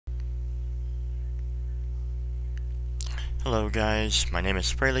Hello guys, my name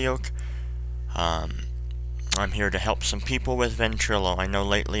is Fhraelaok. Um, I'm here to help some people with Ventrilo. I know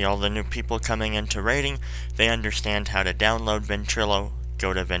lately all the new people coming into raiding, they understand how to download Ventrilo.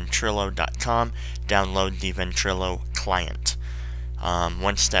 Go to ventrilo.com, download the Ventrilo client.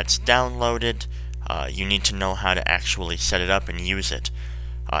 Once that's downloaded, you need to know how to actually set it up and use it.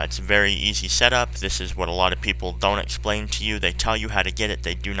 It's a very easy setup. This is what a lot of people don't explain to you. They tell you how to get it,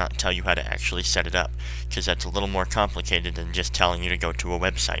 they do not tell you how to actually set it up, because that's a little more complicated than just telling you to go to a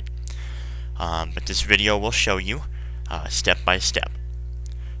website. But this video will show you step by step.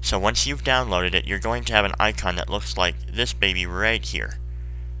 So once you've downloaded it, you're going to have an icon that looks like this baby right here.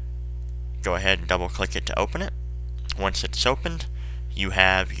 Go ahead and double click it to open it. Once it's opened, you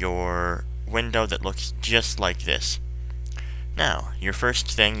have your window that looks just like this. Now, your first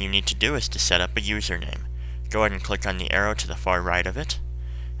thing you need to do is to set up a username. Go ahead and click on the arrow to the far right of it,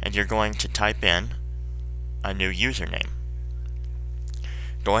 and you're going to type in a new username.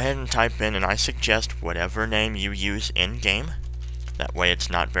 Go ahead and type in, and I suggest whatever name you use in-game. That way it's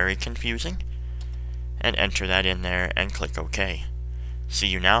not very confusing. And enter that in there and click OK. So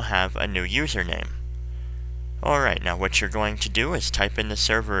you now have a new username. Alright, now what you're going to do is type in the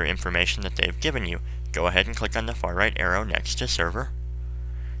server information that they've given you. Go ahead and click on the far right arrow next to server,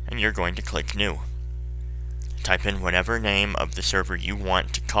 and you're going to click new. Type in whatever name of the server you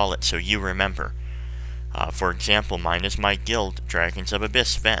want to call it so you remember. For example, mine is my guild, Dragons of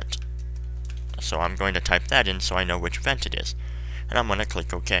Abyss Vent. So I'm going to type that in so I know which vent it is. And I'm going to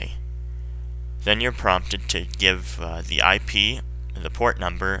click OK. Then you're prompted to give the IP, the port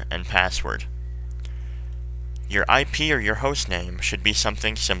number, and password. Your IP or your host name should be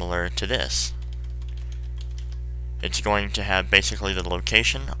something similar to this. It's going to have basically the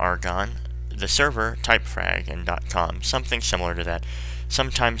location, Argon, the server, typefrag, and .com, something similar to that.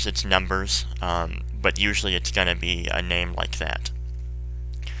 Sometimes it's numbers, but usually it's going to be a name like that.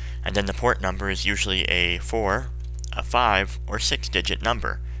 And then the port number is usually a 4, a 5, or 6-digit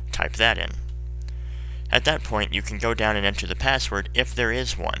number. Type that in. At that point, you can go down and enter the password if there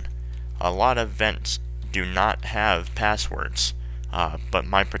is one. A lot of vents do not have passwords, but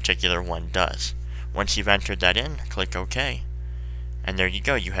my particular one does. Once you've entered that in, click OK. And there you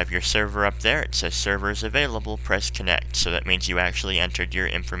go, you have your server up there. It says server is available, press connect. So that means you actually entered your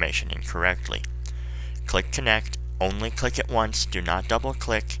information incorrectly. Click connect, only click it once, do not double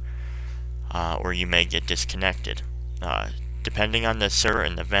click, or you may get disconnected. Depending on the server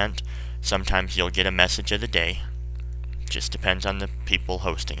and the vent, sometimes you'll get a message of the day. Just depends on the people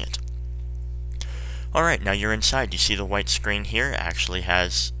hosting it. Alright, now you're inside. You see the white screen here actually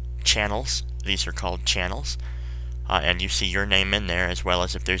has channels. These are called channels. And you see your name in there as well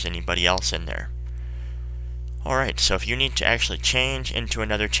as if there's anybody else in there. Alright, so if you need to actually change into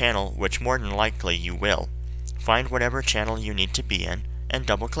another channel, which more than likely you will, find whatever channel you need to be in and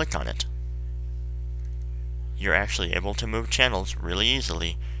double click on it. You're actually able to move channels really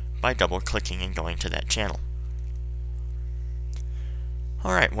easily by double clicking and going to that channel.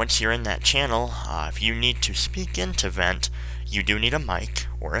 Alright, once you're in that channel, if you need to speak into Vent, you do need a mic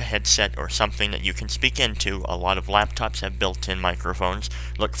or a headset or something that you can speak into. A lot of laptops have built-in microphones.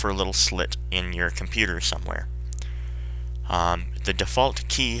 Look for a little slit in your computer somewhere. The default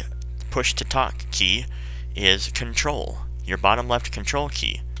key, push-to-talk key, is Control, your bottom left Control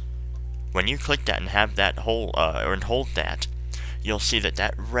key. When you click that and have that hold that, you'll see that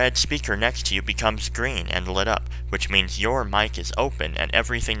that red speaker next to you becomes green and lit up, which means your mic is open and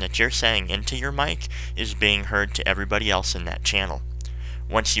everything that you're saying into your mic is being heard to everybody else in that channel.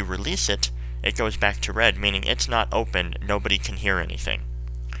 Once you release it, it goes back to red, meaning it's not open, nobody can hear anything.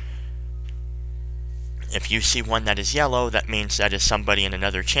 If you see one that is yellow, that means that is somebody in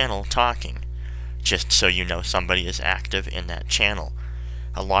another channel talking, just so you know somebody is active in that channel.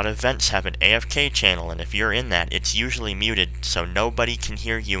 A lot of vents have an AFK channel, and if you're in that, it's usually muted so nobody can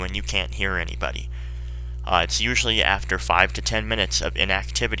hear you and you can't hear anybody. It's usually after 5 to 10 minutes of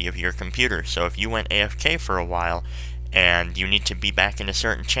inactivity of your computer, so if you went AFK for a while and you need to be back in a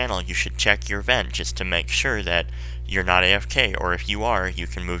certain channel, you should check your vent just to make sure that you're not AFK, or if you are, you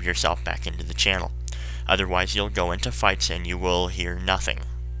can move yourself back into the channel. Otherwise, you'll go into fights and you will hear nothing,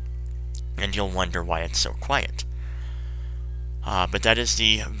 and you'll wonder why it's so quiet. But that is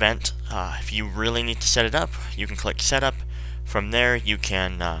the vent. If you really need to set it up, you can click setup. From there, you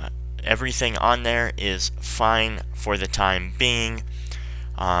can, everything on there is fine for the time being.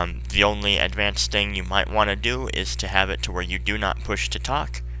 The only advanced thing you might want to do is to have it to where you do not push to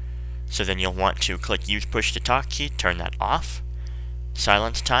talk. So then you'll want to click use push to talk key, turn that off.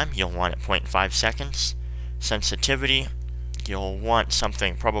 Silence time, you'll want it 0.5 seconds. Sensitivity, you'll want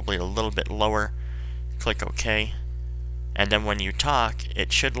something probably a little bit lower. Click OK. and then when you talk,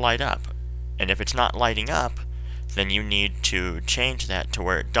 it should light up. And if it's not lighting up, then you need to change that to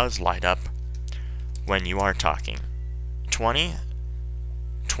where it does light up when you are talking. 20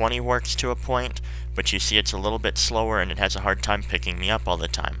 works to a point, but you see it's a little bit slower and it has a hard time picking me up all the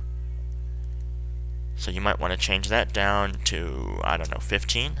time. So you might want to change that down to, I don't know,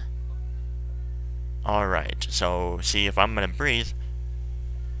 15? Alright, so see, if I'm going to breathe,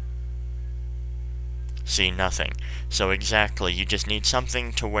 see, nothing. So exactly, you just need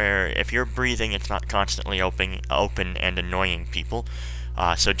something to where if you're breathing, it's not constantly open and annoying people.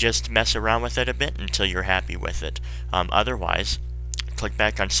 So just mess around with it a bit until you're happy with it. Otherwise, click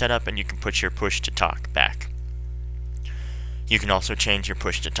back on setup and you can put your push to talk back. You can also change your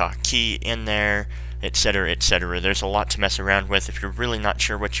push to talk key in there, etc., etc. There's a lot to mess around with. If you're really not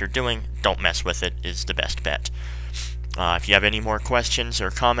sure what you're doing, don't mess with it, is the best bet. If you have any more questions or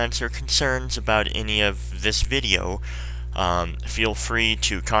comments or concerns about any of this video, feel free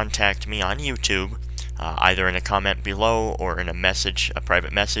to contact me on YouTube, either in a comment below or in a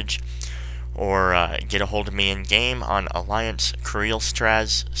private message, or get a hold of me in-game on Alliance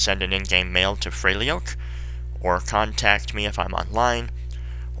Fhraelaok. Send an in-game mail to Fhraelaok, or contact me if I'm online,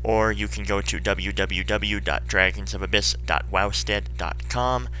 or you can go to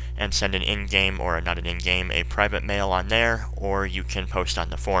www.dragonsofabyss.wowstead.com and send an in-game, or not an in-game, a private mail on there, or you can post on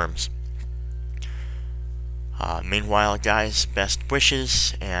the forums. Meanwhile, guys, best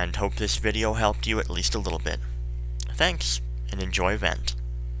wishes, and hope this video helped you at least a little bit. Thanks, and enjoy Vent.